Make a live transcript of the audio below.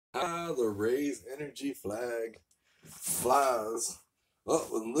The Raise Energy flag flies. Oh,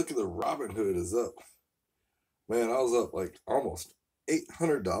 and look at the Robinhood is up. Man, I was up like almost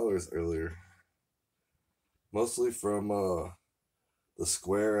 $800 earlier. Mostly from the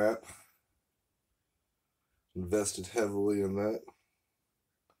Square app. Invested heavily in that.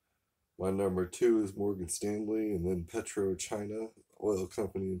 My number 2 is Morgan Stanley, and then Petro China, oil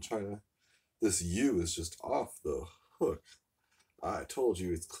company in China. This U is just off the hook. I told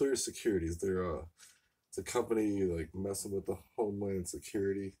you, it's Clear Securities. It's a company like messing with the Homeland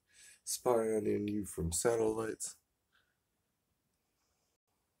Security, spying on you from satellites.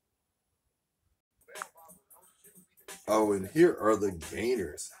 Oh, and here are the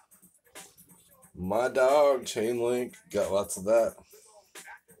gainers. My dog, Chainlink, got lots of that.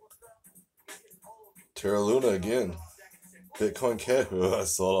 Terra Luna again. Bitcoin Cash. Oh, I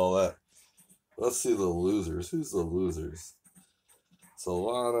sold all that. Let's see the losers. Who's the losers?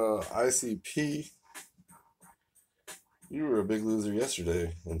 Solana, ICP. You were a big loser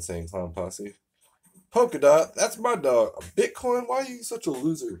yesterday, Insane Clown Posse. Polkadot, that's my dog. Bitcoin, why are you such a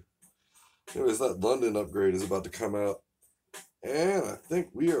loser? Anyways, that London upgrade is about to come out. And I think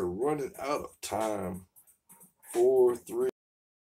we are running out of time. 4, 3.